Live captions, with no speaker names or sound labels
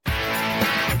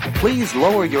Please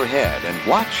lower your head and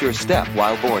watch your step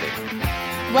while boarding.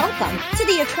 Welcome to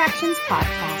the Attractions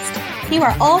Podcast. You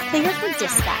are all clear for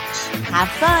dispatch. Have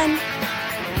fun.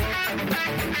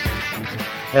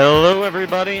 Hello,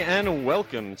 everybody, and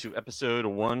welcome to episode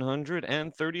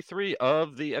 133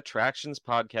 of the Attractions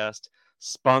Podcast,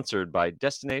 sponsored by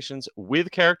Destinations with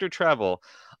Character Travel.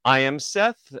 I am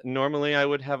Seth. Normally, I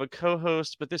would have a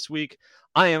co-host, but this week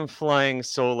I am flying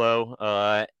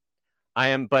solo.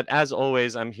 But as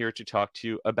always, I'm here to talk to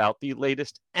you about the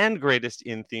latest and greatest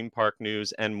in theme park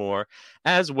news and more,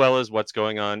 as well as what's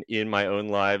going on in my own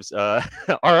lives. Our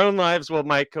own lives. Well,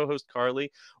 my co-host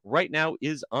Carly right now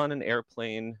is on an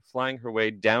airplane flying her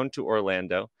way down to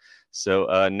Orlando.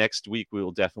 So next week, we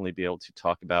will definitely be able to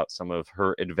talk about some of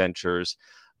her adventures.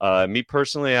 Me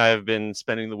personally, I've been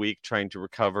spending the week trying to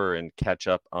recover and catch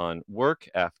up on work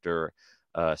after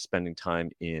spending time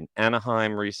in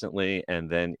Anaheim recently and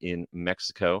then in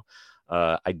Mexico.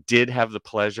 I did have the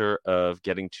pleasure of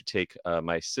getting to take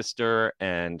my sister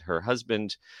and her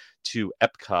husband to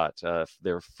Epcot,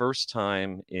 their first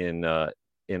time in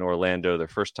Orlando, their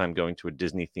first time going to a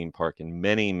Disney theme park in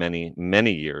many, many,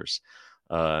 many years.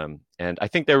 And I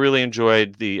think they really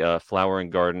enjoyed the Flower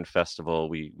and Garden Festival.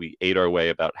 We ate our way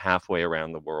about halfway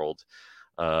around the world.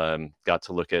 Got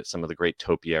to look at some of the great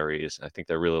topiaries. I think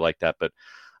they really like that. But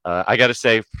I got to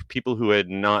say, for people who had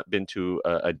not been to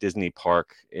a Disney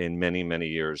park in many, many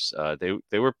years,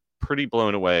 they were pretty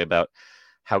blown away about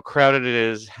how crowded it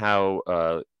is, how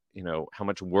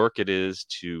much work it is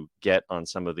to get on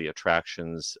some of the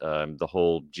attractions, the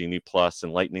whole Genie Plus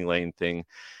and Lightning Lane thing.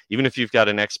 Even if you've got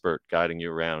an expert guiding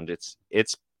you around,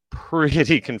 it's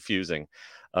pretty confusing.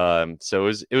 So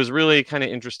it was really kind of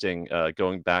interesting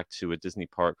going back to a Disney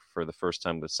park for the first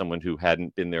time with someone who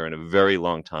hadn't been there in a very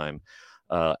long time,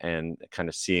 and kind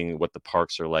of seeing what the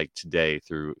parks are like today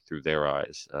through their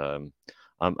eyes.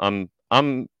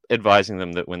 I'm advising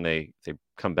them that when they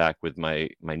come back with my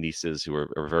nieces who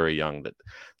are very young, that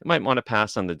they might want to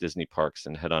pass on the Disney parks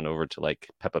and head on over to like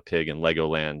Peppa Pig and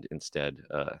Legoland instead.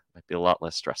 Might be a lot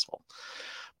less stressful.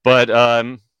 But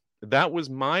that was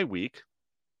my week.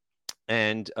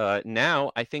 And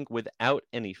now, I think without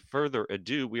any further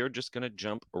ado, we are just going to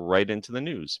jump right into the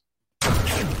news.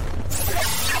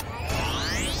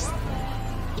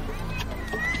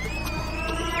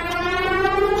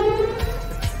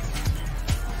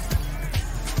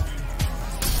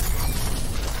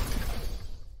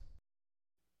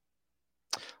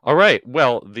 All right.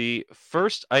 Well, the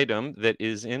first item that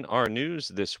is in our news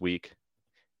this week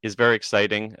is very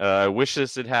exciting. I wish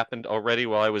this had happened already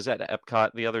while I was at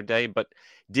Epcot the other day, but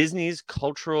Disney's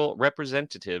cultural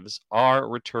representatives are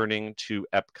returning to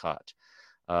Epcot.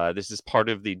 This is part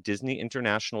of the Disney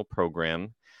International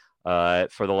program.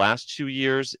 For the last 2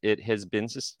 years, it has been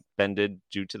suspended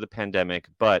due to the pandemic,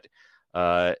 but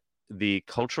the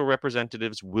cultural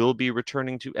representatives will be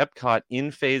returning to Epcot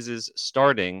in phases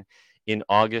starting in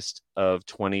August of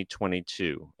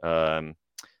 2022.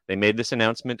 They made this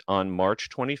announcement on March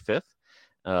 25th,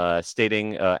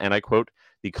 stating, and I quote,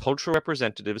 "The cultural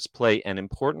representatives play an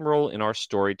important role in our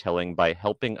storytelling by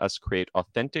helping us create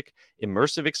authentic,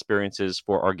 immersive experiences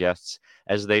for our guests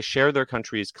as they share their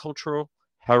country's cultural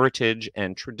heritage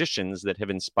and traditions that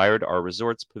have inspired our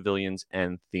resorts, pavilions,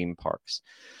 and theme parks."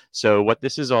 So what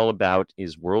this is all about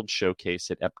is World Showcase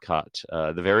at Epcot.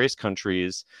 The various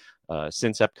countries,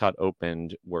 since Epcot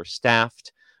opened, were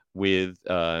staffed with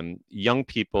young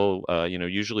people,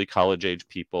 usually college-age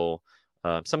people,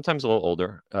 sometimes a little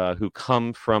older, who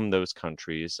come from those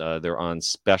countries. They're on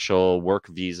special work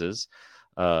visas,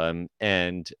 and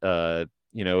it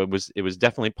was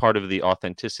definitely part of the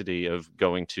authenticity of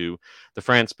going to the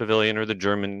France Pavilion or the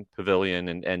German Pavilion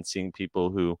and seeing people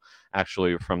who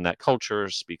actually are from that culture,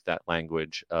 speak that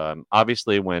language.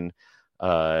 Obviously, when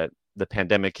the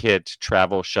pandemic hit,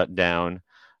 travel shut down.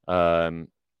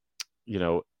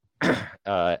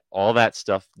 All that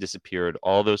stuff disappeared.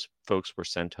 All those folks were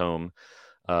sent home.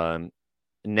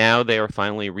 Now they are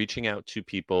finally reaching out to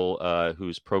people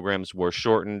whose programs were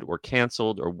shortened or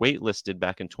canceled or waitlisted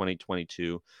back in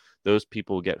 2022. Those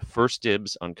people get first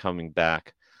dibs on coming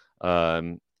back.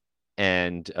 And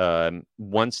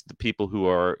once the people who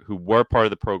were part of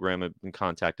the program have been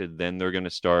contacted, then they're going to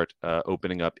start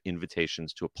opening up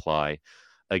invitations to apply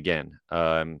again.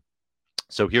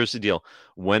 So here's the deal.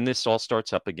 When this all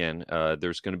starts up again,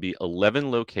 there's going to be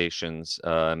 11 locations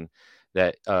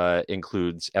that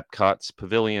includes Epcot's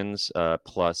pavilions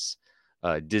plus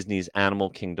Disney's Animal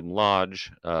Kingdom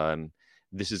Lodge.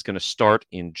 This is going to start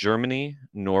in Germany,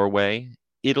 Norway,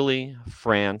 Italy,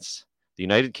 France, the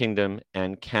United Kingdom,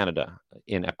 and Canada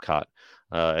in Epcot.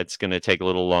 It's going to take a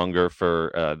little longer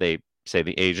for they say,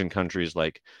 the Asian countries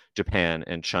like Japan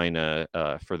and China,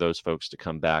 for those folks to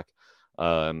come back.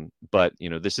 But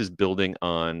this is building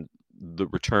on the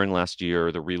return last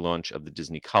year, the relaunch of the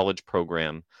Disney College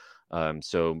program.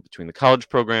 So between the college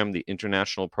program, the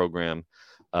international program,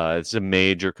 it's a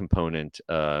major component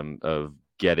of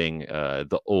getting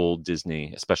the old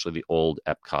Disney, especially the old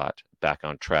Epcot, back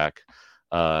on track.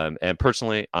 And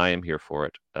personally, I am here for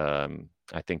it.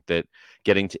 I think that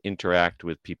getting to interact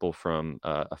with people from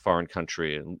a foreign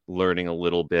country and learning a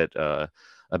little bit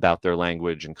about their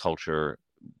language and culture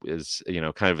is,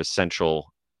 kind of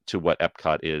essential to what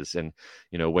Epcot is. And,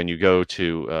 when you go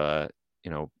to,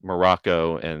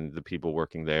 Morocco and the people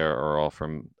working there are all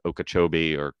from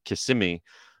Okeechobee or Kissimmee,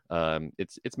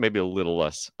 it's maybe a little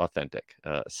less authentic.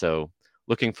 So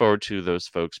looking forward to those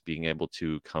folks being able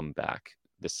to come back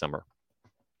this summer.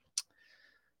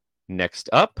 Next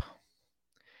up,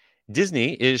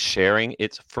 Disney is sharing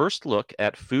its first look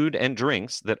at food and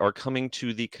drinks that are coming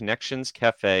to the Connections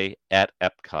Cafe at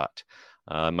Epcot.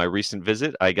 My recent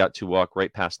visit, I got to walk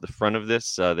right past the front of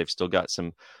this. They've still got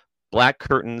some black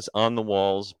curtains on the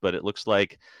walls, but it looks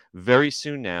like very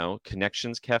soon now,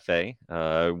 Connections Cafe,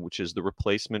 which is the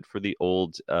replacement for the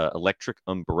old Electric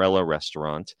Umbrella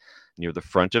restaurant near the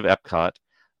front of Epcot,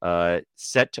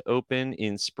 set to open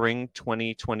in spring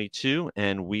 2022,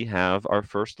 and we have our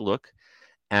first look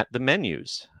at the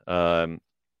menus.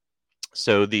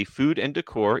 So the food and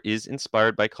decor is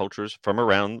inspired by cultures from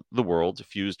around the world,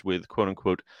 fused with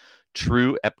quote-unquote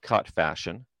true Epcot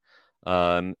fashion.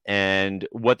 And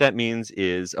what that means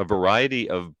is a variety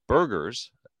of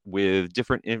burgers with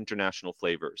different international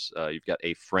flavors. You've got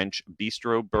a French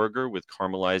bistro burger with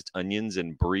caramelized onions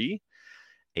and brie,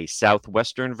 a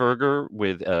Southwestern burger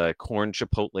with corn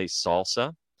chipotle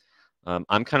salsa.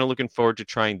 I'm kind of looking forward to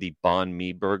trying the banh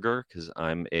mi burger because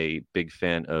I'm a big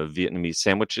fan of Vietnamese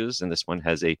sandwiches, and this one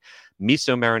has a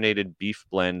miso marinated beef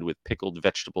blend with pickled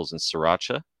vegetables and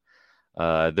sriracha.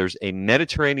 There's a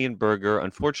Mediterranean burger.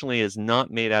 Unfortunately, is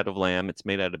not made out of lamb. It's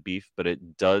made out of beef, but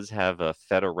it does have a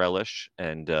feta relish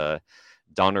and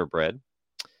doner bread.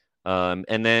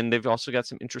 And then they've also got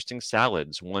some interesting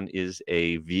salads. One is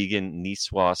a vegan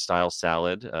Niçoise style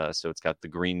salad. So it's got the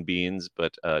green beans,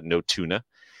 but no tuna.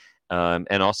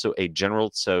 And also a General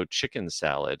Tso chicken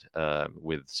salad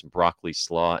with some broccoli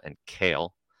slaw and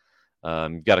kale.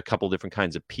 Got a couple different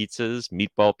kinds of pizzas,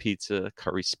 meatball pizza,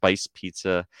 curry spice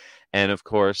pizza, and of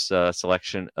course, a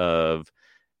selection of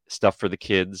stuff for the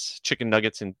kids, chicken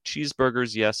nuggets and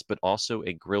cheeseburgers, yes, but also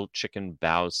a grilled chicken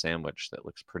bao sandwich that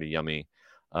looks pretty yummy.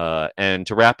 And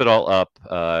to wrap it all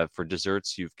up, for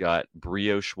desserts, you've got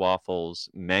brioche waffles,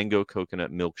 mango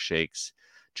coconut milkshakes,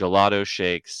 gelato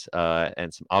shakes,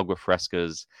 and some agua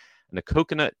frescas, and a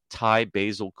coconut Thai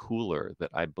basil cooler that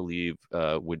I believe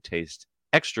would taste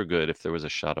extra good if there was a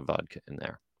shot of vodka in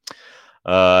there.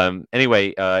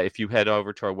 Anyway, if you head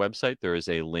over to our website, there is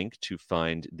a link to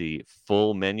find the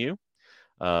full menu.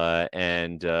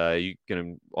 And you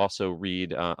can also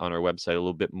read on our website a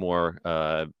little bit more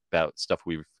about stuff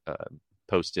we've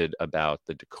posted about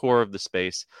the decor of the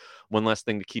space. One last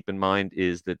thing to keep in mind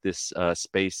is that this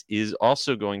space is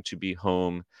also going to be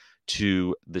home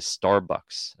to the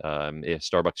Starbucks.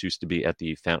 Starbucks used to be at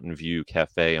the Fountain View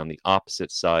Cafe on the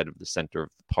opposite side of the center of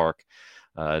the park.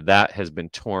 That has been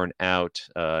torn out.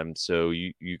 So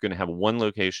you're going to have one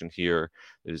location here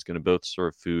that is going to both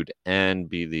serve food and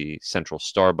be the central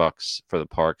Starbucks for the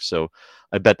park. So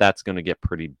I bet that's going to get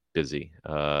pretty busy.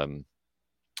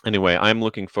 Anyway, I'm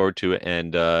looking forward to it.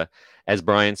 And as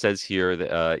Brian says here,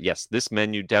 yes, this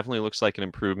menu definitely looks like an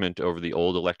improvement over the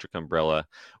old Electric Umbrella,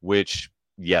 which,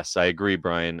 yes, I agree,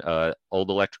 Brian.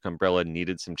 Old Electric Umbrella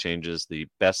needed some changes. The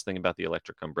best thing about the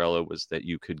Electric Umbrella was that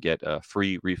you could get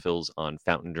free refills on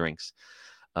fountain drinks.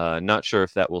 Not sure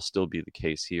if that will still be the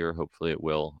case here. Hopefully it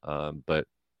will. But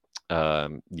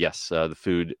yes, the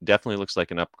food definitely looks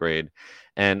like an upgrade.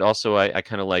 And also, I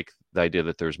kind of like the idea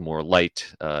that there's more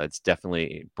light. It's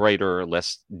definitely brighter,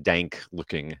 less dank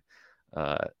looking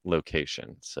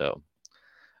location. So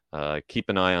keep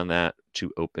an eye on that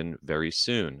to open very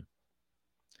soon.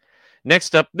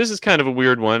 Next up, this is kind of a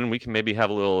weird one. We can maybe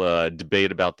have a little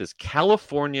debate about this.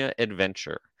 California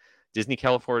Adventure. Disney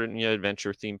California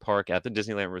Adventure theme park at the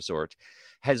Disneyland Resort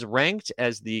has ranked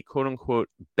as the quote-unquote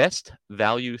best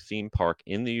value theme park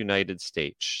in the United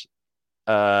States.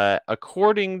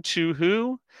 According to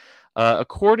who?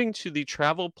 According to the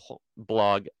travel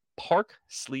blog Park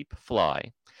Sleep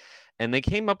Fly. And they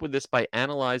came up with this by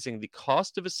analyzing the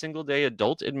cost of a single-day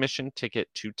adult admission ticket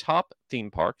to top theme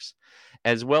parks,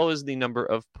 as well as the number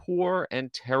of poor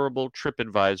and terrible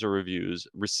TripAdvisor reviews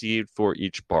received for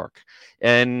each park.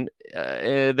 And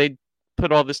they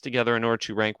put all this together in order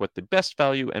to rank what the best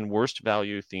value and worst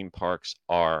value theme parks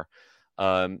are.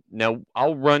 Now,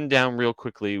 I'll run down real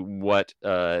quickly what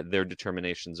their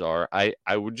determinations are. I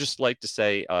would just like to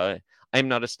say I am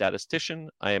not a statistician.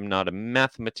 I am not a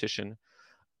mathematician.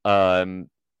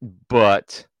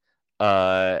 But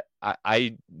the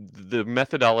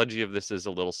methodology of this is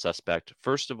a little suspect.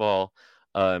 First of all,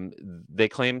 they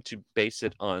claim to base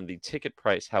it on the ticket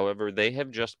price. However, they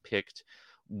have just picked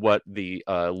what the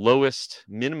lowest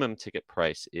minimum ticket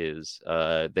price is.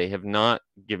 They have not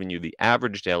given you the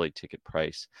average daily ticket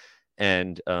price.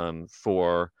 And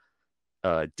for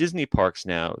Disney parks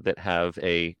now that have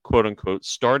a quote unquote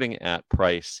starting at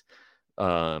price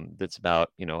that's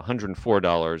about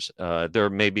 $104. There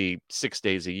may be 6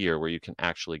 days a year where you can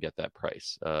actually get that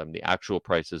price. The actual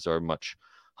prices are much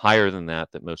higher than that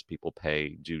most people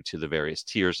pay due to the various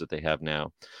tiers that they have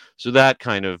now. So that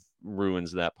kind of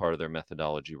ruins that part of their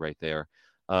methodology right there.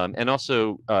 And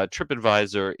also,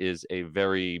 TripAdvisor is a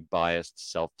very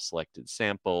biased, self-selected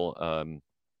sample.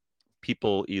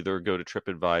 People either go to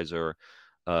TripAdvisor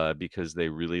because they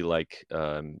really like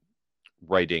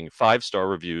writing 5-star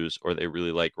reviews, or they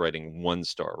really like writing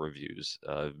 1-star reviews.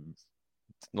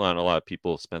 Not a lot of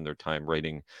people spend their time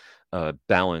writing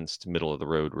balanced, middle of the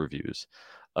road reviews.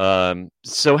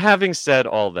 So having said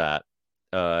all that,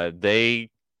 they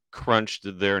crunched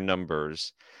their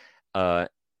numbers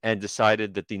and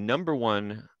decided that the number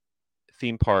one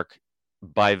theme park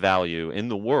by value in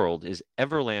the world is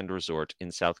Everland Resort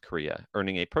in South Korea,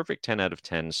 earning a perfect 10 out of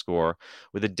 10 score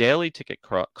with a daily ticket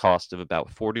cost of about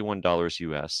 $41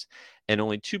 US and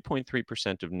only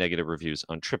 2.3% of negative reviews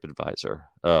on TripAdvisor.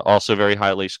 Also very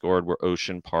highly scored were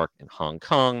Ocean Park in Hong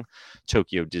Kong,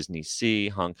 Tokyo Disney Sea,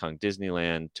 Hong Kong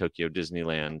Disneyland, Tokyo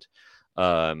Disneyland.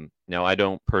 Now, I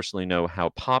don't personally know how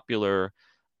popular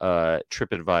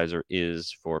TripAdvisor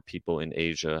is for people in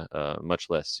Asia, much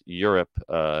less Europe.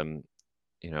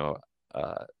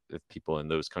 If people in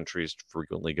those countries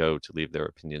frequently go to leave their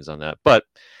opinions on that. But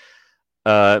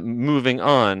moving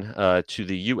on to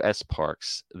the U.S.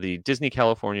 parks, the Disney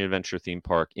California Adventure theme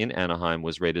park in Anaheim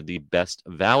was rated the best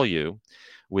value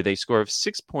with a score of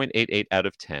 6.88 out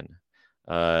of 10.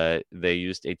 They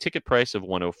used a ticket price of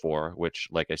 $104, which,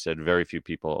 like I said, very few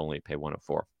people only pay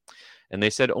 $104. And they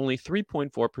said only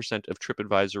 3.4% of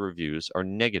TripAdvisor reviews are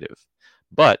negative.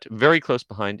 But very close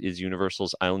behind is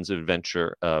Universal's Islands of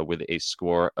Adventure with a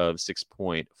score of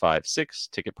 6.56,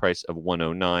 ticket price of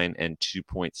 $109, and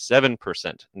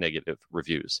 2.7% negative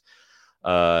reviews.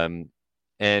 And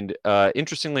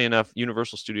interestingly enough,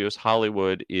 Universal Studios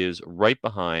Hollywood is right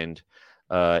behind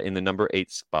in the number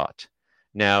 8 spot.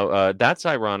 Now, that's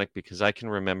ironic because I can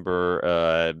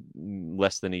remember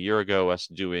less than a year ago us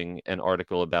doing an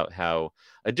article about how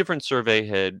a different survey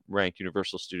had ranked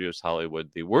Universal Studios Hollywood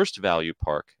the worst value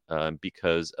park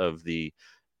because of the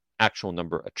actual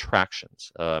number of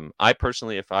attractions. I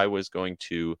personally, if I was going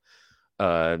to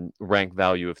rank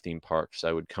value of theme parks,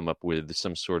 I would come up with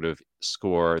some sort of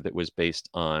score that was based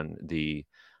on the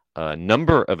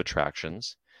number of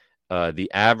attractions, the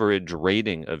average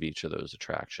rating of each of those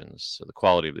attractions, so the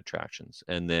quality of the attractions,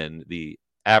 and then the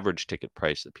average ticket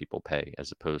price that people pay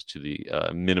as opposed to the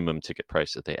minimum ticket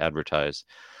price that they advertise.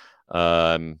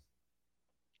 I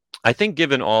think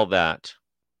given all that,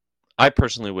 I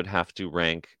personally would have to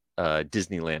rank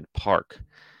Disneyland Park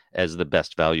as the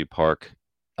best value park,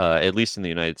 at least in the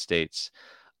United States,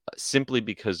 simply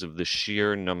because of the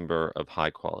sheer number of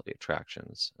high quality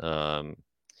attractions.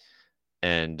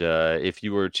 And if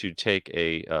you were to take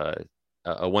a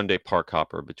one-day park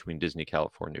hopper between Disney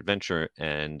California Adventure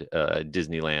and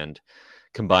Disneyland,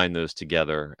 combine those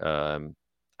together,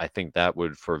 I think that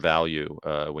would, for value,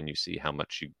 when you see how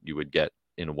much you would get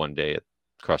in one day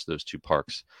across those two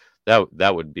parks,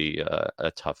 that would be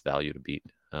a tough value to beat.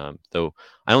 Though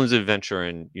Islands of Adventure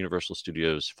and Universal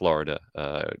Studios Florida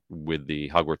with the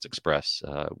Hogwarts Express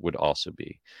would also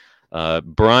be.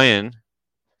 Brian,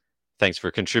 thanks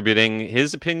for contributing.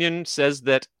 His opinion says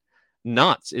that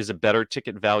Knott's is a better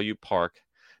ticket value park.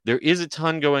 There is a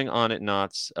ton going on at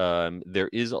Knott's. There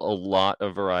is a lot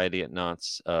of variety at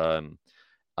Knott's.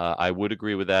 I would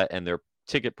agree with that. And their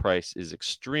ticket price is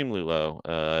extremely low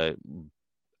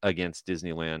against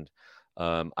Disneyland.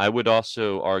 I would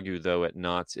also argue, though, at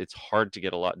Knott's, it's hard to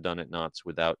get a lot done at Knott's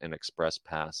without an express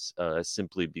pass,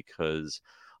 simply because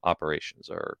operations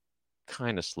are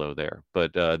kind of slow there.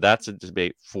 But that's a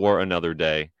debate for another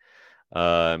day.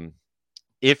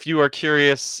 If you are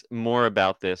curious more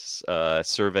about this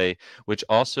survey, which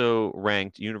also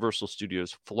ranked Universal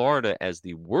Studios Florida as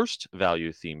the worst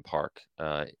value theme park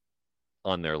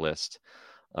on their list,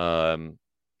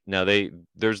 Now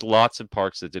there's lots of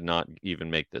parks that did not even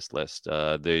make this list.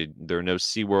 There are no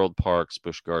SeaWorld parks,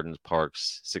 Busch Gardens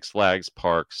parks, Six Flags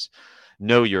parks,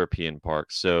 no European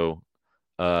parks. So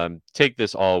take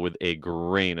this all with a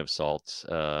grain of salt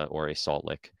or a salt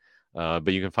lick.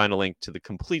 But you can find a link to the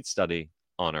complete study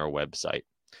on our website.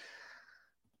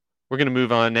 We're going to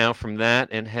move on now from that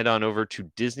and head on over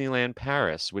to Disneyland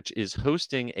Paris, which is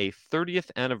hosting a 30th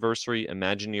anniversary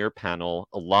Imagineer panel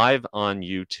live on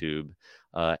YouTube.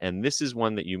 And this is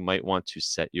one that you might want to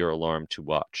set your alarm to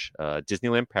watch.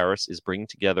 Disneyland Paris is bringing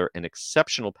together an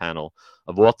exceptional panel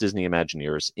of Walt Disney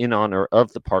Imagineers in honor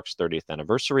of the park's 30th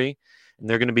anniversary. And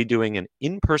they're going to be doing an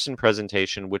in-person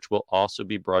presentation, which will also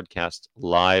be broadcast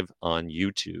live on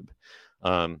YouTube.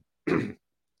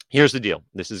 Here's the deal.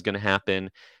 This is going to happen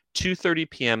 2:30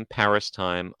 p.m. Paris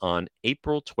time on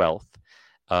April 12th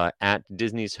at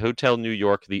Disney's Hotel New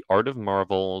York, the Art of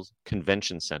Marvel's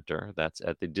Convention Center. That's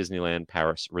at the Disneyland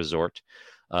Paris Resort.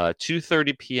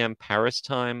 2:30 p.m. Paris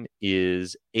time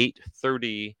is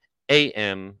 8:30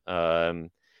 a.m.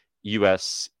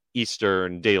 U.S.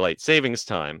 Eastern Daylight Savings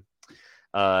Time.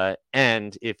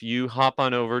 And if you hop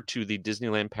on over to the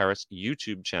Disneyland Paris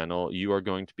YouTube channel, you are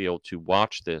going to be able to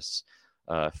watch this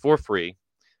for free.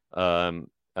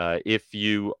 If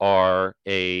you are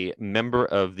a member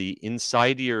of the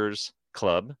Inside Ears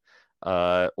Club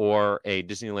or a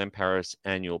Disneyland Paris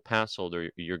annual pass holder,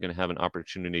 you're going to have an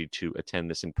opportunity to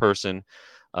attend this in person.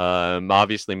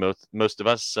 Obviously, most of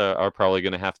us are probably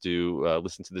going to have to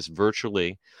listen to this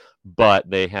virtually, but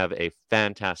they have a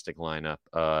fantastic lineup.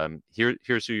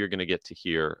 Here's who you're going to get to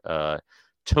hear.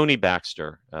 Tony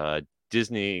Baxter,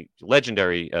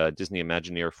 legendary Disney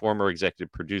Imagineer, former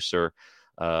executive producer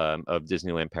of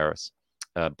Disneyland Paris.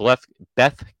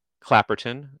 Beth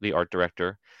Clapperton, the art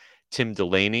director. Tim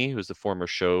Delaney, who's the former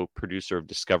show producer of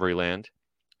Discoveryland.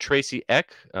 Tracy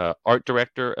Eck, art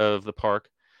director of the park.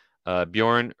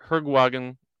 Bjorn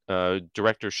Hergwagen,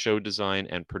 director show design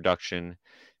and production.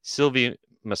 Sylvie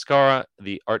Mascara,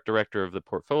 the art director of the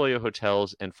Portfolio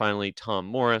Hotels. And finally, Tom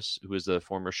Morris, who is the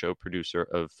former show producer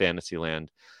of Fantasyland.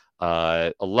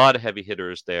 A lot of heavy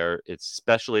hitters there. It's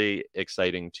especially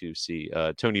exciting to see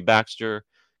Tony Baxter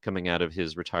coming out of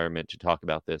his retirement to talk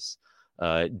about this.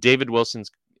 David Wilson,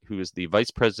 who is the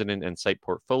vice president and site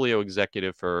portfolio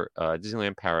executive for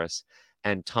Disneyland Paris,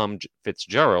 and Tom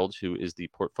Fitzgerald, who is the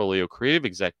portfolio creative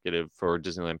executive for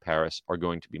Disneyland Paris, are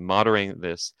going to be moderating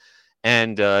this.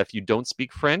 And if you don't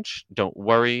speak French, don't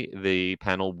worry. The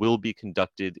panel will be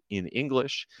conducted in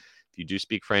English. If you do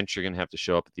speak French, you're going to have to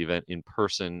show up at the event in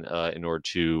person in order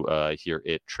to hear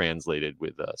it translated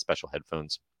with special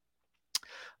headphones.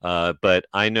 But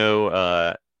I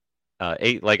know,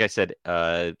 like I said,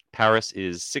 Paris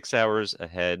is 6 hours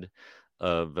ahead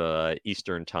of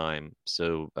Eastern time.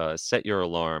 So set your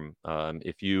alarm.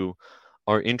 If you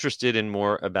are interested in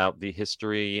more about the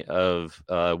history of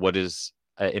what is,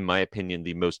 in my opinion,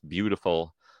 the most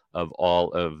beautiful of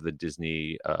all of the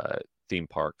Disney theme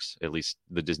parks, at least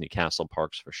the Disney Castle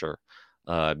parks for sure.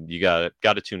 You got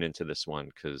to tune into this one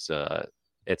because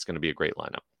it's going to be a great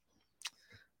lineup.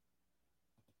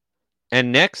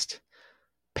 And next,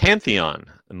 Pantheon,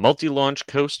 a multi-launch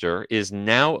coaster, is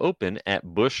now open at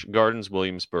Busch Gardens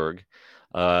Williamsburg.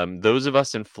 Those of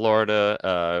us in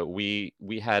Florida, we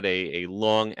had a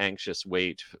long, anxious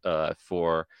wait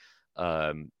for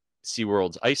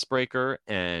SeaWorld's Icebreaker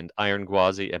and Iron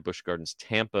Gwazi at Busch Gardens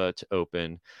Tampa to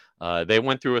open. They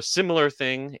went through a similar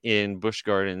thing in Busch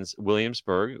Gardens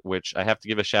Williamsburg, which I have to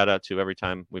give a shout out to every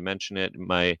time we mention it.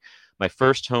 My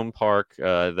first home park,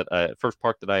 first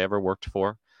park that I ever worked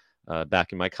for,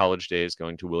 back in my college days,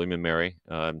 going to William and Mary.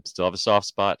 Still have a soft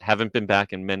spot. Haven't been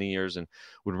back in many years, and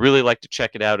would really like to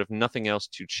check it out. If nothing else,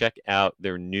 to check out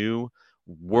their new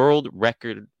world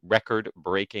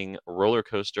record-breaking roller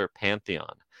coaster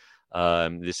Pantheon.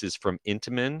 This is from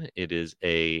Intamin. It is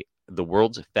the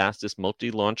world's fastest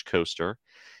multi-launch coaster.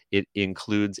 It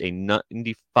includes a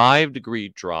 95-degree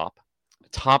drop,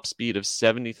 top speed of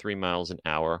 73 miles an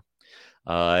hour.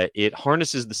 It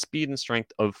harnesses the speed and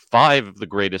strength of 5 of the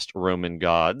greatest Roman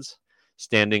gods,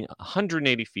 standing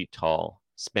 180 feet tall,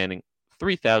 spanning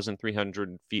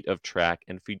 3,300 feet of track,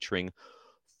 and featuring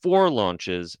 4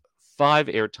 launches, 5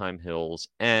 airtime hills,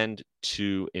 and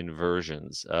 2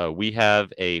 inversions. We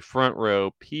have a front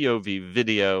row POV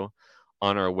video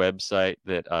on our website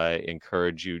that I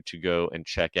encourage you to go and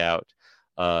check out.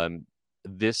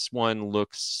 This one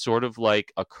looks sort of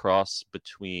like a cross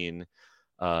between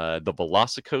the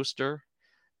Velocicoaster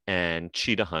and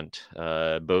Cheetah Hunt,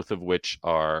 both of which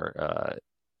are,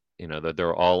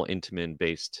 they're all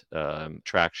Intamin-based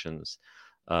attractions.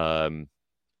 And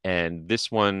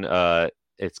this one,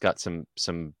 It's got some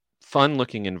fun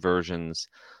looking inversions,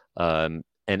 and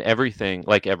everything,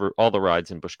 like all the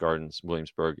rides in Busch Gardens,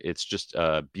 Williamsburg. It's just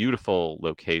a beautiful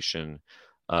location.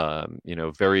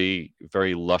 Very,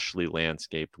 very lushly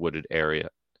landscaped, wooded area.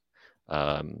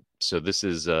 So this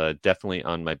is definitely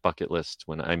on my bucket list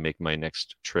when I make my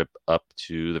next trip up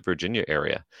to the Virginia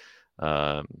area.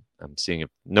 I'm seeing if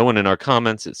no one in our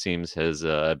comments, it seems, has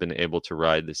been able to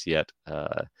ride this yet.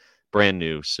 Brand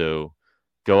new, so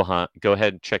go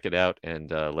ahead, check it out,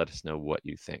 and let us know what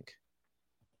you think.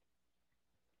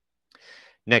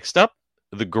 Next up,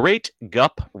 the Great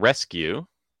Gup Rescue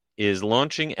is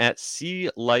launching at Sea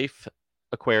Life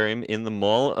Aquarium in the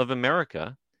Mall of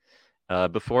America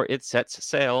before it sets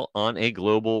sail on a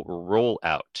global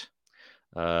rollout.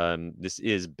 This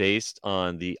is based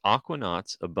on the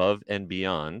Aquanauts Above and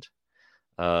Beyond,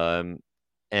 and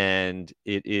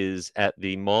it is at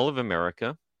the Mall of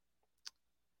America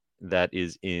that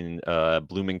is in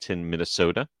Bloomington,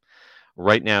 Minnesota.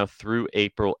 Right now through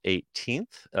April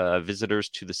 18th, visitors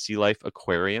to the Sea Life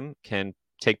Aquarium can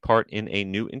take part in a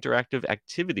new interactive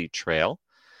activity trail.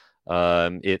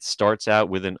 It starts out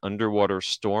with an underwater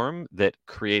storm that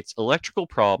creates electrical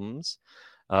problems,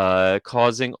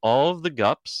 causing all of the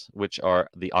gups, which are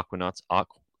the Aquanauts'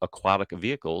 aquatic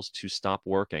vehicles, to stop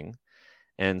working.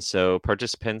 And so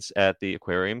participants at the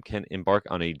aquarium can embark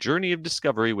on a journey of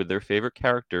discovery with their favorite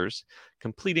characters,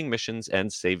 completing missions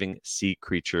and saving sea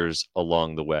creatures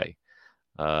along the way.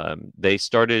 They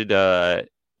started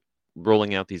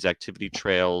rolling out these activity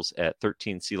trails at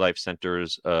 13 Sea Life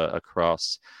centers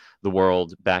across the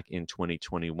world back in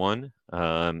 2021.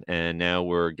 And now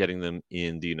we're getting them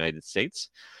in the United States.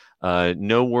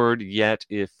 No word yet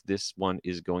if this one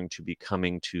is going to be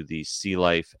coming to the Sea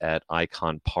Life at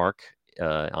Icon Park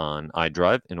on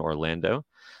iDrive in Orlando.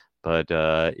 But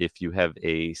if you have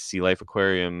a Sea Life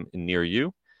Aquarium near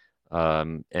you,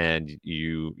 and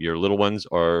your little ones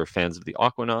are fans of the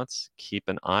Aquanauts, keep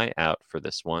an eye out for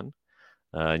this one.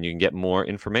 And you can get more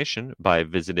information by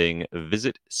visiting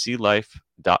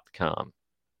visitsealife.com.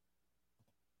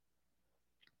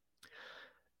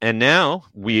 And now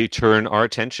we turn our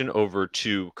attention over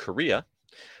to Korea,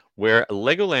 where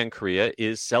Legoland Korea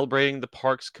is celebrating the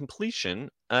park's completion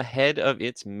ahead of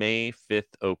its May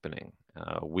 5th opening.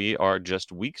 We are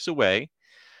just weeks away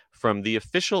from the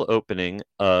official opening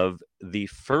of the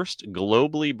first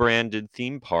globally branded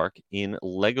theme park in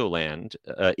Legoland,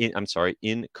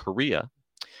 in Korea.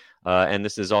 And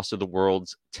this is also the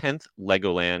world's 10th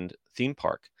Legoland theme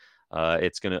park.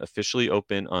 It's going to officially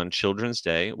open on Children's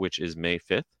Day, which is May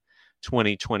 5th,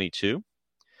 2022.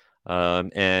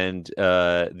 And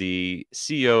the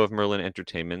CEO of Merlin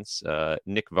Entertainments,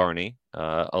 Nick Varney,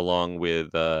 along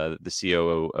with the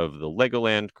COO of the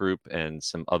Legoland Group and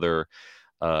some other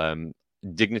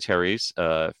dignitaries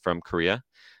from Korea,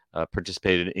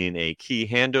 participated in a key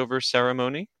handover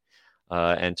ceremony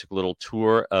and took a little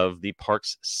tour of the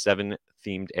park's 7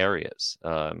 themed areas.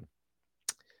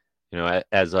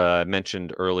 As I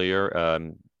mentioned earlier,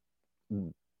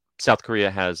 South Korea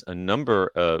has a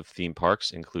number of theme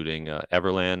parks, including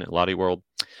Everland and Lotte World,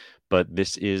 but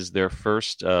this is their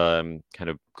first kind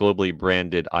of globally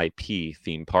branded IP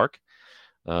theme park.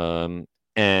 And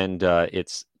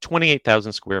it's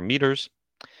 28,000 square meters,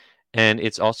 and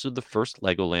it's also the first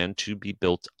Legoland to be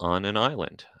built on an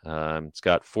island. It's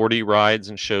got 40 rides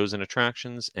and shows and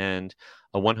attractions and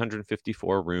a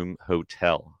 154-room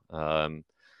hotel.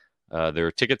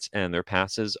 Their tickets and their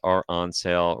passes are on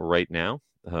sale right now.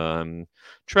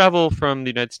 Travel from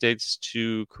the United States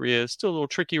to Korea is still a little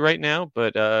tricky right now,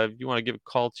 but if you want to give a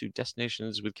call to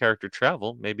Destinations with Character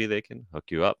Travel, maybe they can hook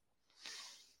you up.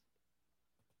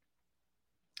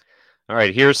 All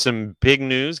right, here's some big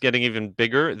news, getting even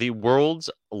bigger. The world's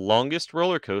longest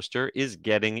roller coaster is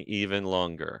getting even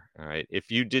longer. All right,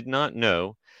 if you did not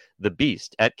know, the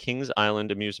Beast at Kings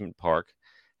Island Amusement Park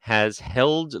has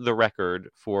held the record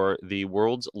for the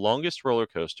world's longest roller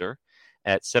coaster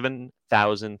at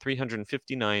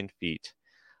 7,359 feet.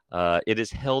 It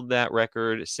has held that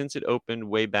record since it opened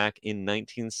way back in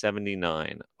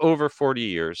 1979, over 40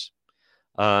 years.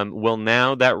 Well,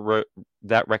 now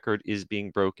that record is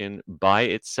being broken by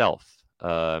itself.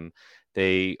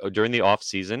 They during the off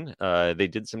season, they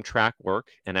did some track work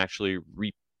and actually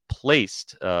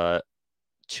replaced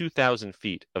 2,000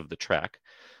 feet of the track.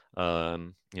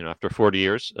 After 40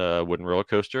 years, wooden roller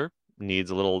coaster needs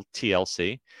a little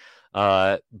TLC.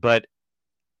 But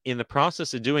in the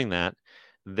process of doing that,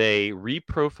 they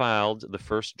reprofiled the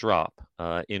first drop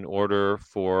in order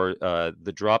for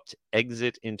the drop to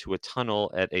exit into a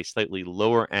tunnel at a slightly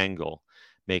lower angle,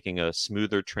 making a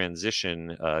smoother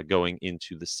transition going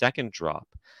into the second drop.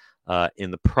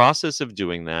 In the process of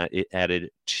doing that, it added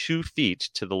 2 feet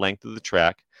to the length of the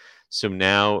track. So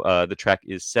now the track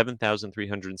is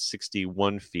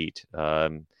 7,361 feet.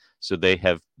 So they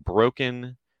have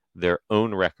broken their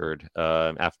own record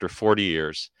after 40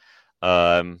 years.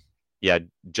 Yeah,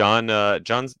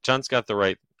 John's got the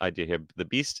right idea here. The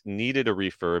Beast needed a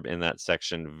refurb in that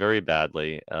section very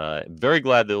badly. Very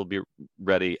glad they'll be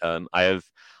ready. I have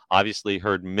obviously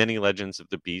heard many legends of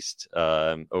the Beast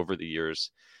over the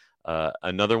years.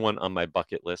 Another one on my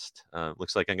bucket list.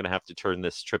 Looks like I'm going to have to turn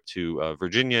this trip to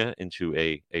Virginia into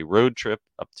a road trip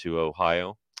up to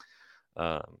Ohio.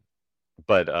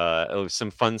 But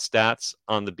some fun stats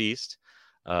on the Beast.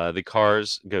 The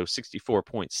cars go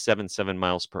 64.77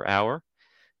 miles per hour.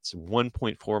 It's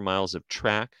 1.4 miles of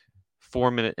track,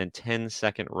 4-minute and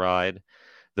 10-second ride.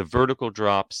 The vertical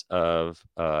drops of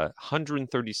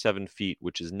 137 feet,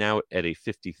 which is now at a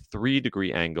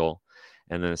 53-degree angle,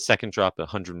 and then a second drop at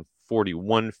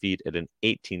 141 feet at an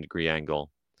 18-degree angle.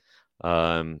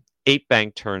 8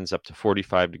 bank turns up to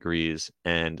 45 degrees,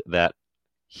 and that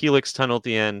helix tunnel at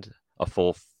the end, a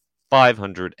full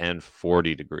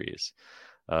 540 degrees.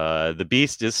 The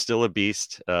Beast is still a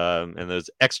beast, and those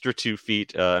extra 2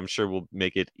 feet, I'm sure, will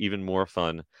make it even more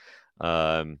fun.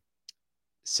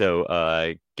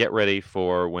 So get ready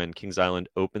for when Kings Island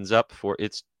opens up for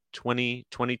its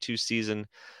 2022 season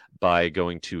by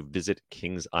going to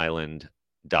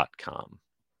visitkingsisland.com.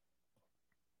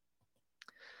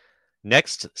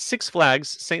 Next, Six Flags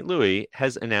St. Louis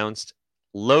has announced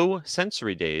Low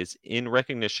Sensory Days in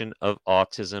recognition of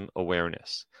autism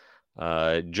awareness.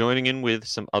 Joining in with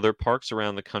some other parks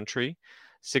around the country,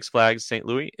 Six Flags St.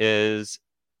 Louis is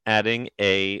adding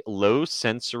a low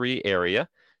sensory area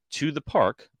to the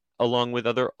park, along with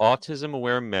other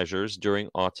autism-aware measures during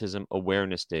Autism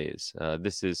Awareness Days.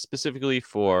 This is specifically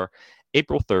for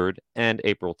April 3rd and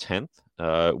April 10th,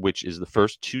 which is the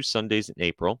first 2 Sundays in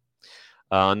April.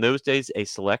 On those days, a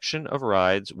selection of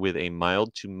rides with a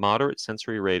mild to moderate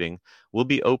sensory rating will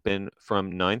be open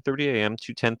from 9:30 a.m.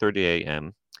 to 10:30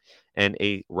 a.m., and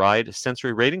a ride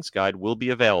sensory ratings guide will be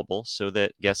available so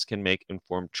that guests can make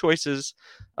informed choices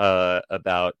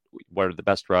about what are the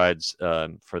best rides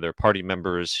for their party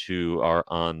members who are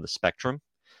on the spectrum.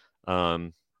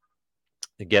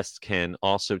 The guests can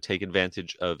also take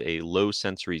advantage of a low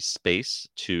sensory space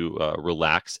to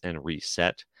relax and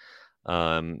reset.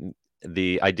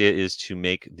 The idea is to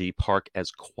make the park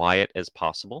as quiet as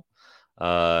possible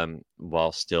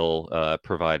while still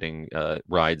providing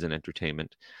rides and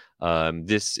entertainment.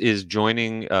 This is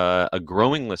joining a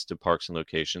growing list of parks and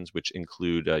locations, which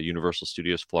include Universal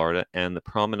Studios Florida and the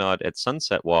Promenade at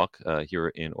Sunset Walk here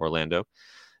in Orlando,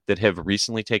 that have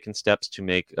recently taken steps to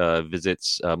make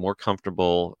visits more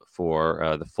comfortable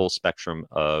for the full spectrum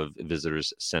of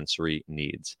visitors' sensory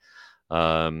needs.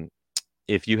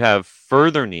 If you have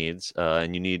further needs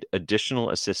and you need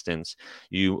additional assistance,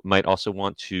 you might also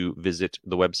want to visit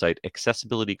the website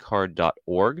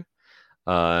accessibilitycard.org.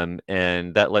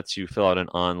 And that lets you fill out an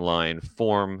online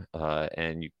form,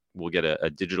 and you will get a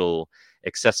digital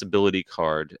accessibility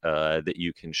card that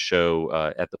you can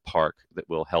show at the park that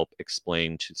will help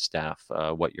explain to staff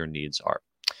what your needs are.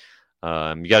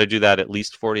 You got to do that at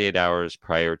least 48 hours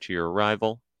prior to your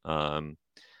arrival.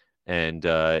 And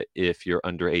if you're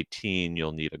under 18,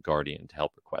 you'll need a guardian to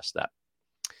help request that.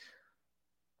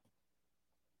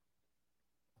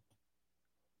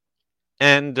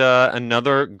 And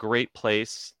another great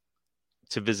place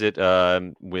to visit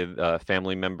with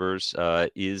family members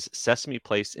is Sesame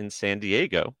Place in San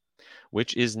Diego,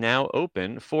 which is now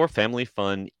open for family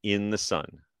fun in the sun.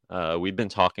 We've been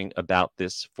talking about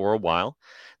this for a while.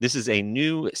 This is a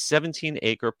new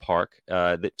 17-acre park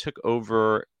that took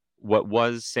over what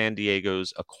was San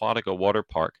Diego's Aquatica water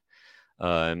park.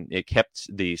 It kept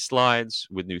the slides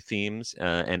with new themes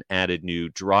and added new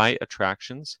dry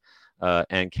attractions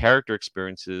and character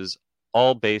experiences,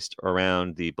 all based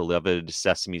around the beloved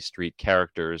Sesame Street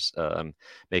characters,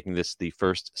 making this the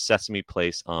first Sesame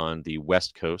Place on the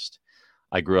West Coast.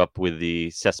 I grew up with the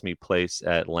Sesame Place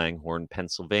at Langhorne,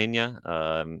 Pennsylvania.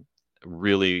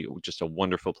 Really just a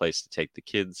wonderful place to take the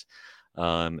kids.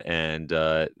 And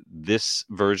this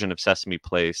version of Sesame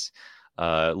Place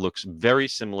looks very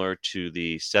similar to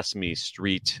the Sesame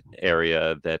Street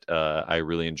area that I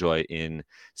really enjoy in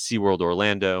SeaWorld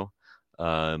Orlando,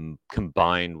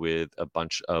 combined with a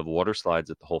bunch of water slides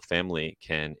that the whole family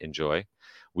can enjoy.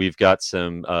 We've got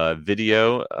some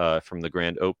video from the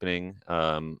grand opening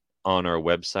on our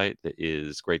website that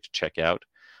is great to check out.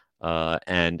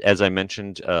 And as I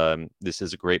mentioned, this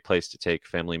is a great place to take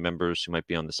family members who might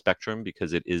be on the spectrum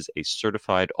because it is a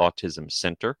certified autism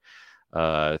center.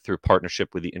 through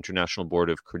partnership with the International Board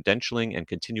of Credentialing and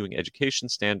Continuing Education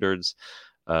Standards.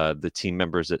 The team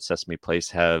members at Sesame Place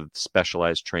have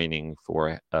specialized training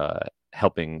for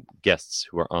helping guests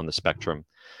who are on the spectrum.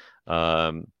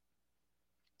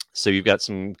 So you've got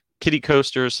some kiddie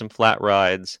coasters, some flat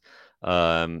rides,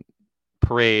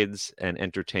 parades, and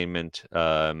entertainment.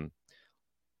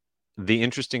 The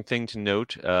interesting thing to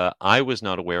note, I was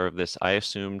not aware of this. I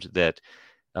assumed that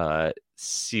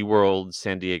SeaWorld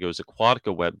San Diego's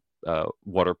Aquatica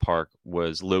water park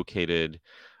was located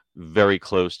very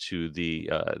close to the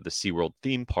SeaWorld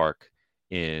theme park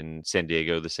in San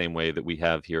Diego, the same way that we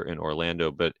have here in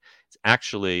Orlando. But it's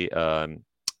actually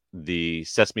the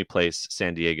Sesame Place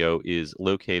San Diego is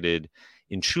located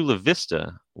in Chula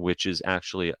Vista, which is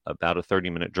actually about a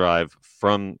 30-minute drive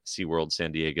from SeaWorld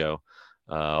San Diego,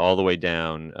 all the way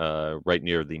down right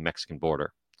near the Mexican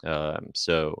border.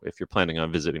 So if you're planning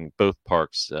on visiting both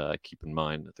parks, keep in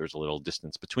mind that there's a little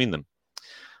distance between them.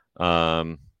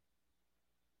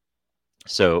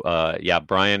 Yeah,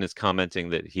 Brian is commenting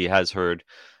that he has heard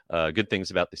good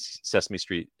things about the Sesame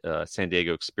Street San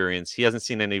Diego experience. He hasn't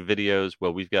seen any videos.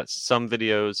 Well, we've got some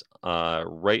videos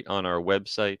right on our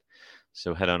website.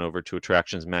 So head on over to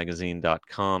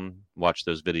attractionsmagazine.com, watch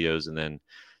those videos, and then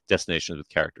Destinations with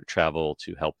Character Travel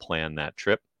to help plan that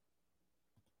trip.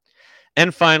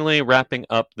 And finally, wrapping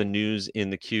up the news in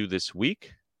the queue this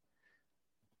week.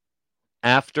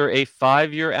 After a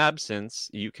 5-year absence,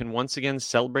 you can once again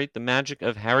celebrate the magic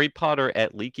of Harry Potter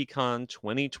at LeakyCon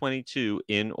 2022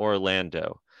 in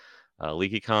Orlando.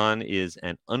 LeakyCon is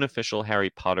an unofficial Harry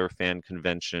Potter fan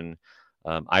convention.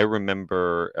 I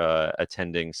remember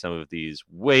attending some of these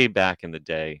way back in the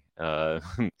day,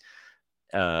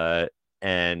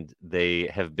 and they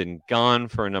have been gone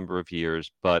for a number of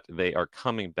years, but they are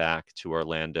coming back to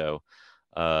Orlando,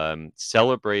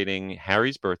 celebrating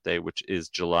Harry's birthday, which is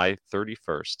July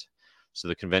 31st. So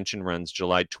the convention runs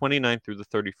July 29th through the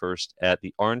 31st at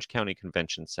the Orange County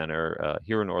Convention Center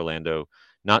here in Orlando,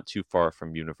 not too far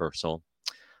from Universal.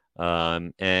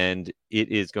 And it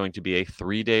is going to be a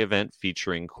 3-day event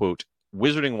featuring, quote,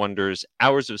 Wizarding Wonders,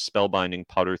 hours of spellbinding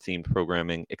Potter-themed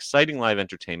programming, exciting live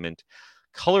entertainment,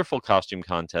 colorful costume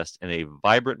contest, and a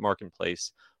vibrant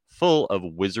marketplace full of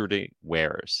wizarding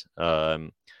wares.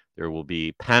 There will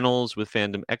be panels with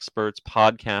fandom experts,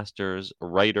 podcasters,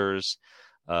 writers,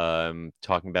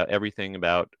 talking about everything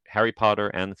about Harry Potter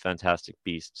and the Fantastic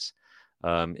Beasts.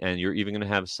 And you're even going to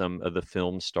have some of the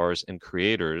film stars and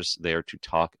creators there to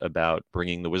talk about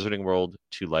bringing the Wizarding World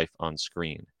to life on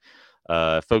screen.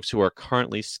 Folks who are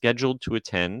currently scheduled to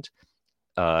attend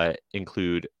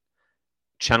include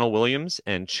Channel Williams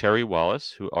and Cherry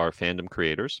Wallace, who are fandom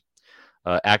creators.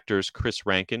 Actors Chris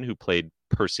Rankin, who played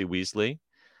Percy Weasley.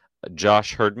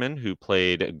 Josh Herdman, who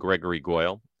played Gregory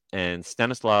Goyle. And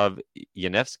Stanislav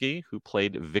Yanevsky, who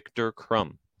played Victor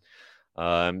Crumb.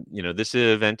 This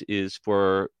event is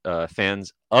for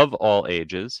fans of all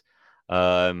ages,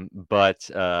 but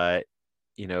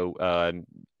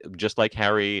just like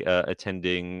Harry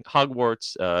attending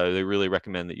Hogwarts, they really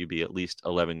recommend that you be at least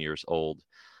 11 years old.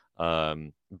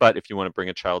 But if you want to bring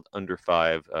a child under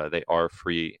 5, they are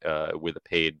free with a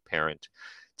paid parent.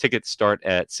 Tickets start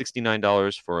at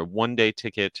 $69 for a 1-day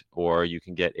ticket, or you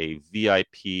can get a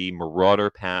VIP Marauder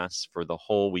Pass for the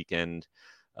whole weekend,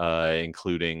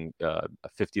 including a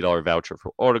 $50 voucher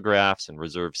for autographs and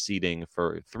reserved seating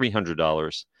for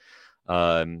 $300.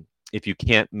 If you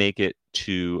can't make it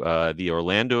to the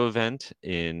Orlando event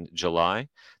in July,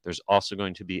 there's also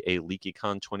going to be a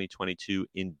LeakyCon 2022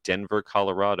 in Denver,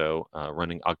 Colorado,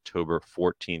 running October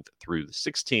 14th through the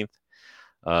 16th.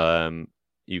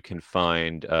 You can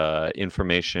find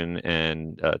information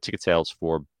and ticket sales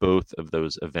for both of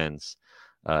those events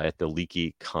at the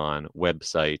LeakyCon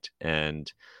website.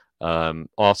 And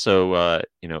also,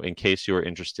 in case you're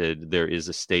interested, there is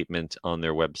a statement on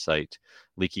their website.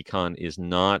 LeakyCon is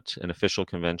not an official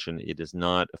convention. It is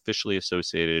not officially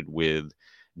associated with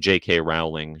J.K.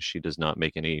 Rowling. She does not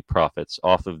make any profits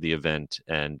off of the event.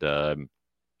 And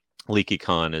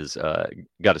LeakyCon has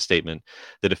got a statement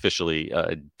that officially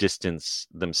distance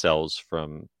themselves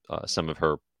from some of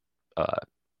her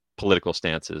political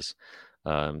stances.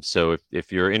 So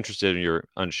if you're interested and you're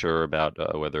unsure about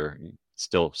whether you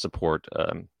still support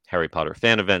Harry Potter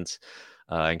fan events,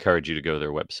 I encourage you to go to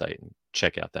their website and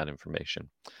check out that information.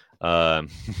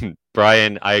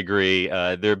 Brian, I agree.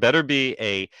 There better be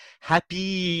a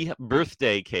happy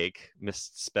birthday cake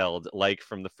misspelled, like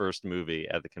from the first movie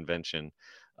at the convention.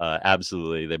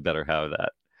 Absolutely, they better have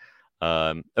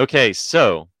that. Okay,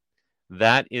 so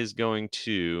that is going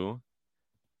to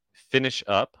finish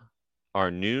up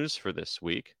our news for this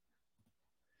week.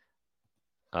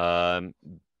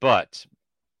 But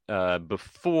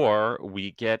before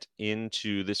we get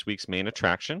into this week's main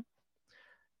attraction,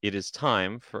 it is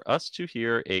time for us to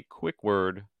hear a quick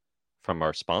word from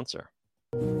our sponsor.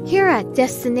 Here at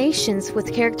Destinations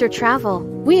with Character Travel,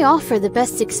 we offer the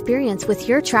best experience with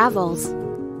your travels.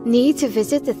 Need to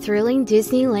visit the thrilling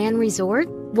Disneyland Resort,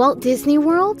 Walt Disney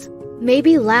World?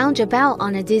 Maybe lounge about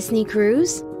on a Disney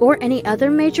cruise or any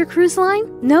other major cruise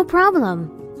line? No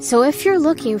problem. So if you're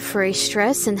looking for a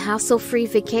stress and hassle-free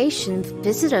vacation,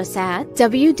 visit us at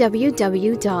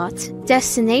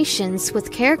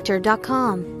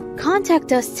www.destinationswithcharacter.com.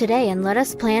 Contact us today and let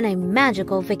us plan a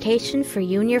magical vacation for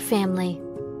you and your family.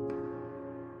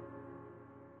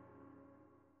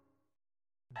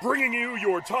 Bringing you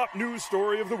your top news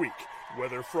story of the week.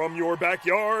 Whether from your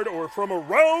backyard or from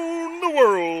around the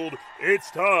world,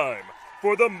 it's time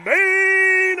for the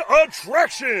main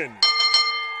attraction.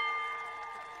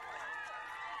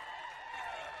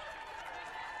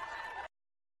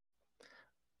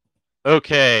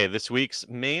 Okay, this week's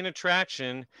main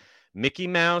attraction, Mickey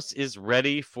Mouse is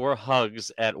ready for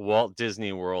hugs at Walt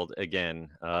Disney World again.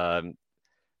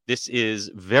 This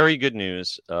is very good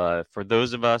news for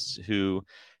those of us who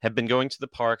have been going to the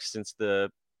parks since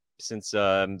the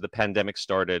pandemic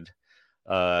started.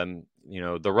 The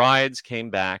rides came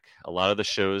back, a lot of the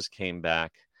shows came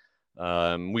back.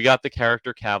 We got the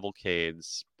character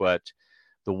cavalcades, but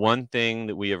the one thing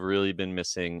that we have really been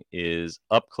missing is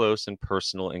up close and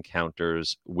personal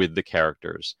encounters with the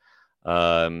characters.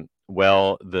 The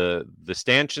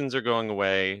stanchions are going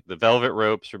away. The velvet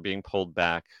ropes are being pulled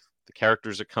back. The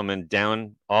characters are coming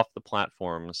down off the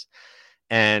platforms.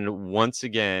 And once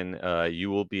again,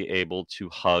 you will be able to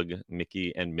hug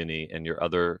Mickey and Minnie and your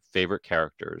other favorite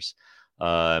characters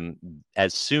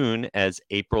as soon as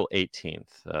April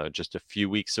 18th, just a few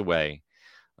weeks away.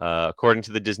 According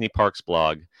to the Disney Parks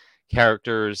blog,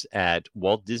 characters at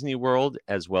Walt Disney World,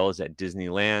 as well as at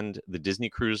Disneyland, the Disney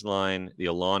Cruise Line, the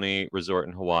Aulani Resort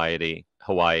in Hawaii.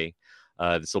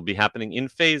 This will be happening in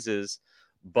phases,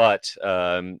 but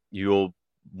you'll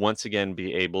once again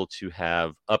be able to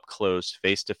have up-close,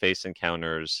 face-to-face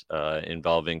encounters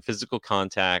involving physical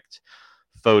contact,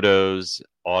 photos,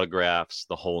 autographs,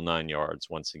 the whole 9 yards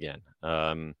once again.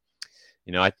 I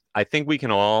think we can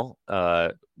all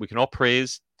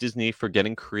praise Disney for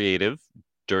getting creative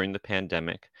during the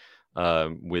pandemic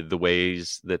with the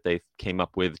ways that they came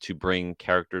up with to bring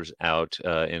characters out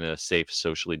in a safe,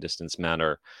 socially distanced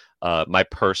manner. My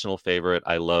personal favorite,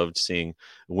 I loved seeing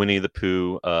Winnie the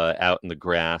Pooh out in the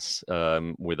grass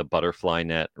with a butterfly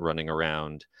net running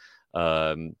around.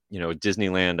 At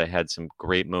Disneyland, I had some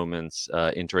great moments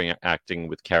interacting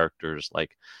with characters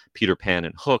like Peter Pan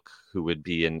and Hook, who would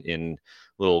be in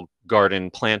little garden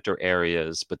planter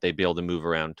areas, but they'd be able to move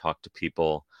around, talk to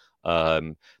people.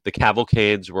 The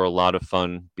cavalcades were a lot of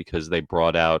fun because they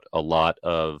brought out a lot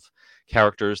of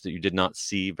characters that you did not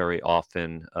see very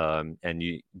often, and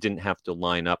you didn't have to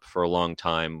line up for a long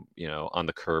time, on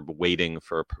the curb waiting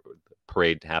for a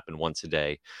parade to happen once a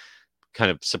day.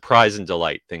 Kind of surprise and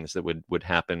delight, things that would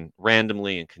happen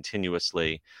randomly and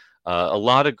continuously. A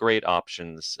lot of great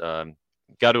options.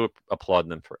 Got to applaud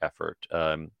them for effort.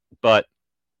 But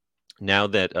now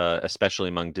that, especially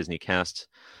among Disney cast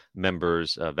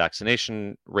members,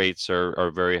 vaccination rates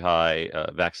are very high.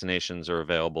 Vaccinations are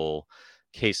available.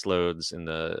 Caseloads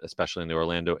especially in the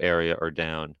Orlando area are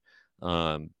down.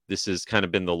 This has kind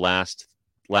of been the last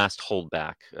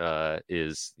holdback.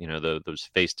 Is those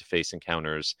face-to-face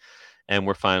encounters, and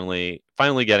we're finally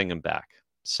getting them back.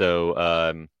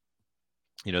 So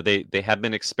they have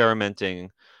been experimenting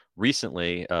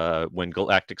recently when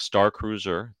Galactic Star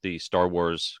Cruiser, the Star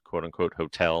Wars quote unquote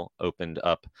hotel, opened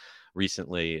up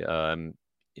recently.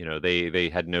 They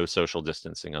had no social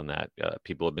distancing on that.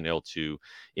 People have been able to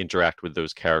interact with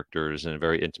those characters in a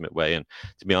very intimate way. And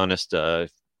to be honest,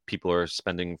 if people are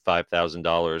spending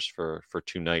 $5,000 for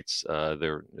 2 nights,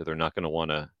 they're not going to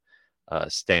want to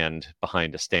stand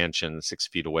behind a stanchion 6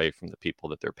 feet away from the people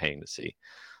that they're paying to see.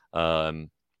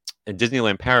 And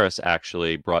Disneyland Paris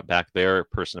actually brought back their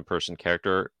person-to-person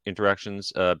character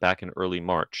interactions back in early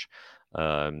March.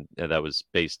 That was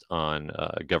based on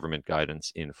government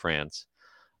guidance in France.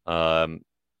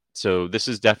 So this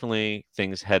is definitely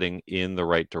things heading in the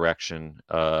right direction.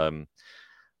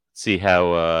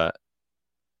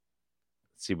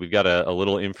 We've got a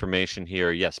little information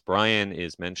here. Yes, Brian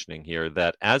is mentioning here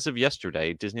that as of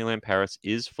yesterday, Disneyland Paris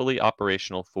is fully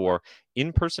operational for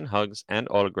in-person hugs and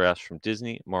autographs from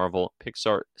Disney, Marvel,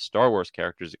 Pixar, Star Wars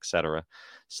characters, etc.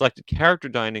 Selected character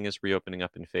dining is reopening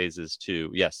up in phases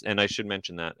too. Yes, and I should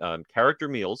mention that character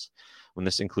meals when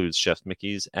this includes Chef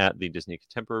Mickey's at the Disney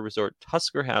Contemporary Resort,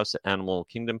 Tusker House at Animal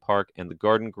Kingdom Park, and the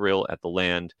Garden Grill at the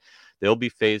Land. They'll be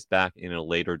phased back in a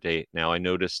later date. Now, I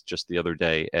noticed just the other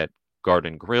day at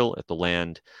Garden Grill at the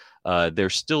Land, they're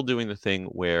still doing the thing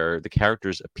where the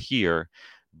characters appear,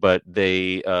 but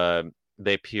they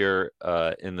appear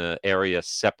in the area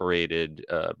separated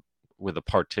with a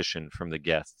partition from the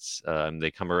guests.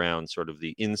 They come around sort of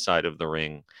the inside of the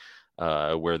ring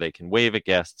where they can wave at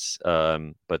guests,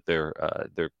 but they're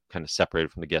kind of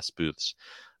separated from the guest booths.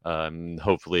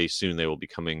 Hopefully soon they will be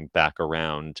coming back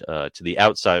around to the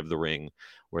outside of the ring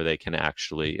where they can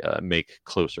actually make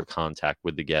closer contact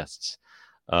with the guests.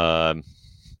 And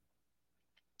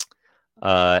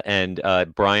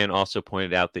Brian also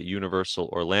pointed out that Universal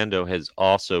Orlando has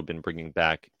also been bringing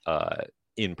back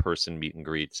in-person meet and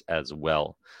greets as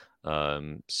well.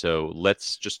 So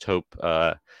let's just hope,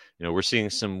 we're seeing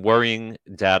some worrying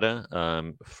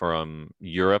data from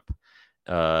Europe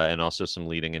and also some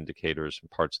leading indicators from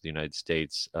parts of the United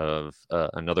States of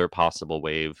another possible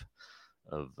wave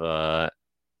of.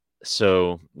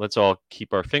 So let's all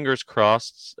keep our fingers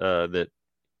crossed that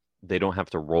they don't have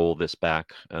to roll this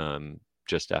back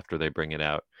just after they bring it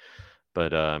out.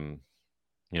 But,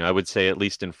 I would say at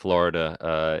least in Florida,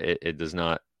 it does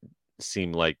not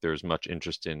seem like there's much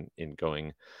interest in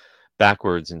going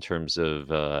backwards in terms of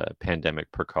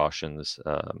pandemic precautions.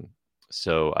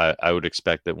 So I would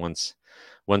expect that once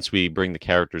we bring the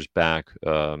characters back,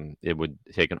 it would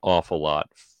take an awful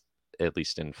lot, at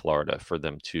least in Florida, for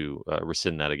them to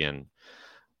rescind that again.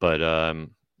 But,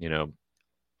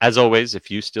 as always,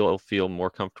 if you still feel more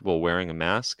comfortable wearing a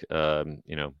mask,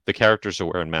 the characters are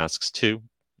wearing masks too.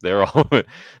 They're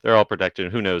all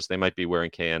protected. Who knows? They might be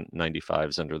wearing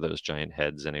KN95s under those giant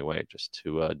heads anyway, just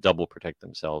to double protect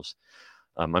themselves.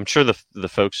 I'm sure the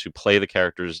folks who play the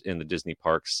characters in the Disney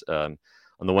parks, on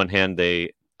the one hand,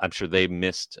 I'm sure they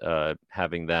missed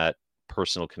having that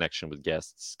personal connection with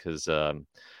guests, because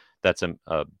that's a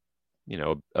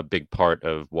big part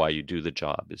of why you do the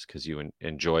job, is because you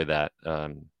enjoy that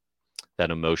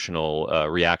emotional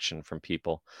reaction from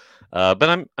people.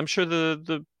 But I'm sure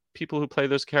the people who play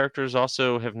those characters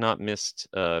also have not missed,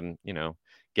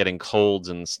 getting colds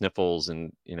and sniffles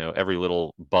and, every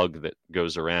little bug that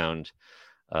goes around.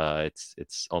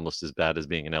 It's almost as bad as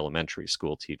being an elementary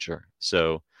school teacher.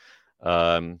 So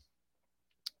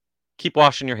keep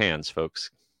washing your hands,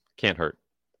 folks. Can't hurt.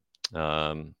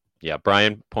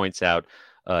 Brian points out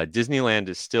Disneyland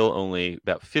is still only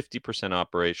about 50%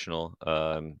 operational.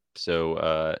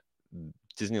 So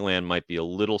Disneyland might be a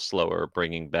little slower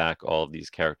bringing back all of these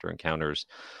character encounters,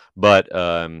 but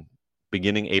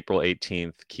beginning April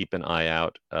 18th, keep an eye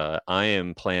out. I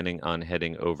am planning on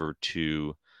heading over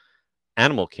to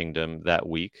Animal Kingdom that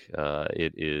week.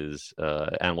 It is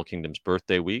Animal Kingdom's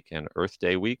birthday week and Earth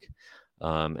Day week,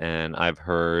 and I've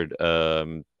heard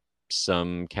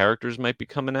some characters might be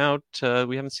coming out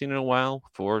we haven't seen in a while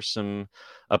for some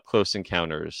up close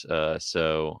encounters.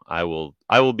 So I will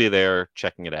be there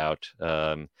checking it out.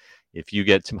 If you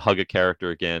get to hug a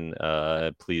character again,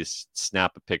 please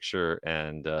snap a picture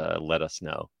and let us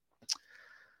know.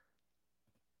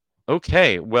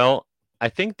 Okay, well, I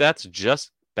think that's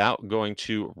just about going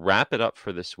to wrap it up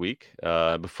for this week.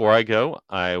 Before I go,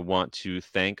 I want to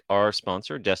thank our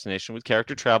sponsor, Destination with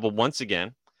Character Travel, once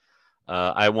again.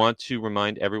 I want to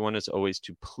remind everyone, as always,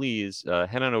 to please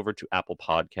head on over to Apple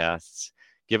Podcasts,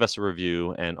 give us a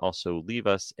review, and also leave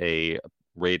us a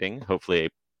rating, hopefully a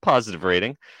positive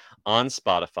rating, on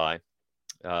Spotify.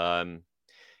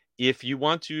 If you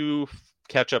want to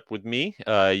catch up with me,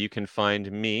 you can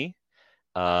find me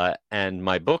and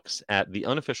my books at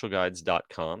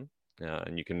theunofficialguides.com.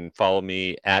 And you can follow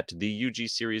me at the UG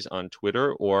Series on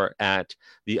Twitter or at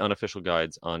the Unofficial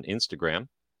Guides on Instagram.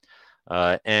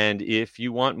 And if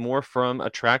you want more from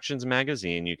Attractions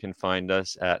Magazine, you can find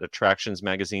us at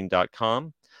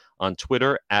attractionsmagazine.com, on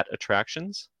Twitter at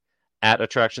Attractions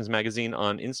Magazine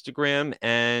on Instagram,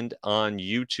 and on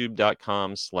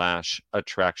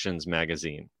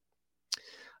youtube.com/attractionsmagazine.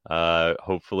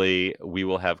 Hopefully we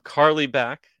will have Carly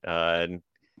back and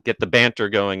get the banter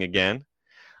going again.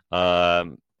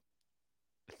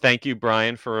 Thank you,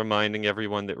 Brian, for reminding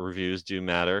everyone that reviews do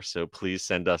matter. So please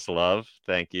send us love.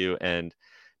 Thank you. And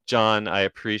John, I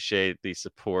appreciate the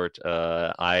support.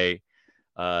 I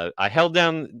held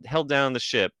down the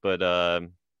ship, but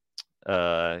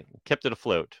kept it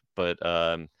afloat. But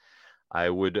I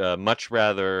would much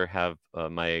rather have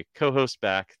my co-host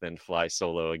back than fly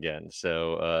solo again.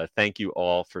 So thank you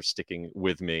all for sticking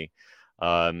with me.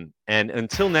 And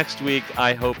until next week,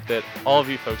 I hope that all of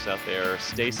you folks out there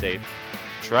stay safe.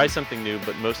 Try something new,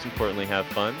 but most importantly, have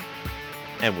fun.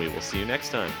 And we will see you next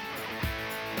time.